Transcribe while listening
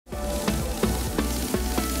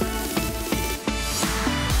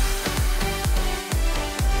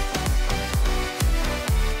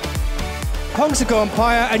Pongsakorn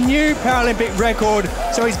Paya a new Paralympic record,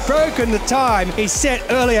 so he's broken the time he set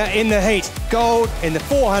earlier in the heat. Gold in the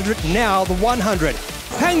 400, now the 100.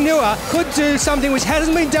 Paeng-Nuea could do something which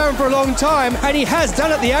hasn't been done for a long time, and he has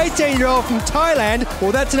done it, the 18-year-old from Thailand.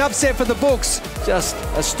 Well, that's an upset for the books. Just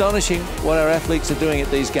astonishing what our athletes are doing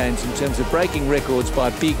at these games in terms of breaking records by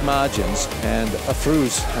big margins, and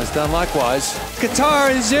Athiwat has done likewise.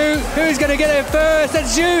 Qatar and Zhu, who's going to get it first?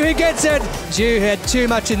 That's Zhu who gets it. Zhu had too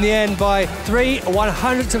much in the end by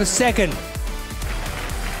 3/100ths of a second.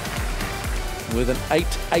 With an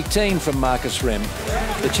 8:18 from Marcus Rem.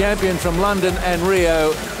 The champion from London and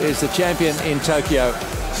Rio is the champion in Tokyo.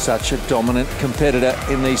 Such a dominant competitor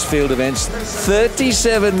in these field events.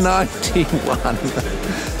 37.91.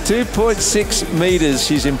 2.6 meters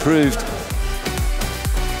she's improved